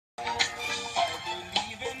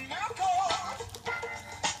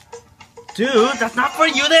Dude, that's not for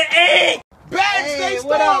you to eat! Bad stay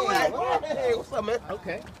strong, man. Hey, what's up, man?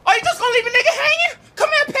 Okay. Are you just gonna leave a nigga hanging? Come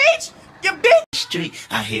here, Paige. You bitch. Street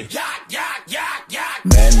out here.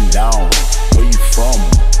 Man down, where you from,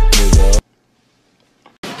 nigga?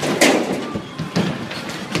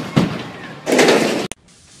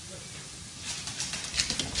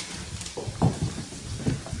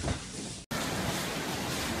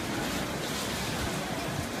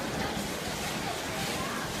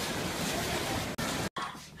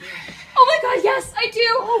 Oh my god, yes, I do!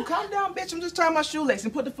 Oh, calm down, bitch. I'm just tying my shoelace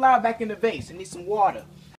and put the flower back in the vase and need some water.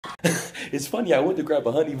 It's funny, I went to grab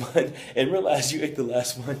a honey bun and realized you ate the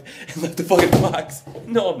last one and left the fucking box.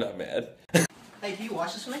 No, I'm not mad. Hey, can you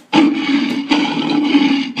wash this for me? I'll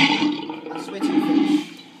just wait till you finish.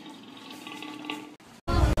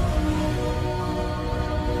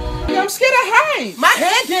 I'm scared of heights. My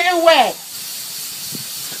head getting wet.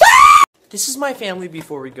 This is my family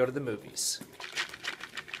before we go to the movies.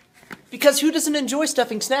 Because who doesn't enjoy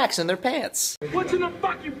stuffing snacks in their pants? What's in the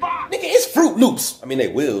fucking box? Nigga, it's Fruit Loops. I mean, they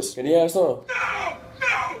Wills. Can you have some? No!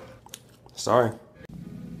 No! Sorry.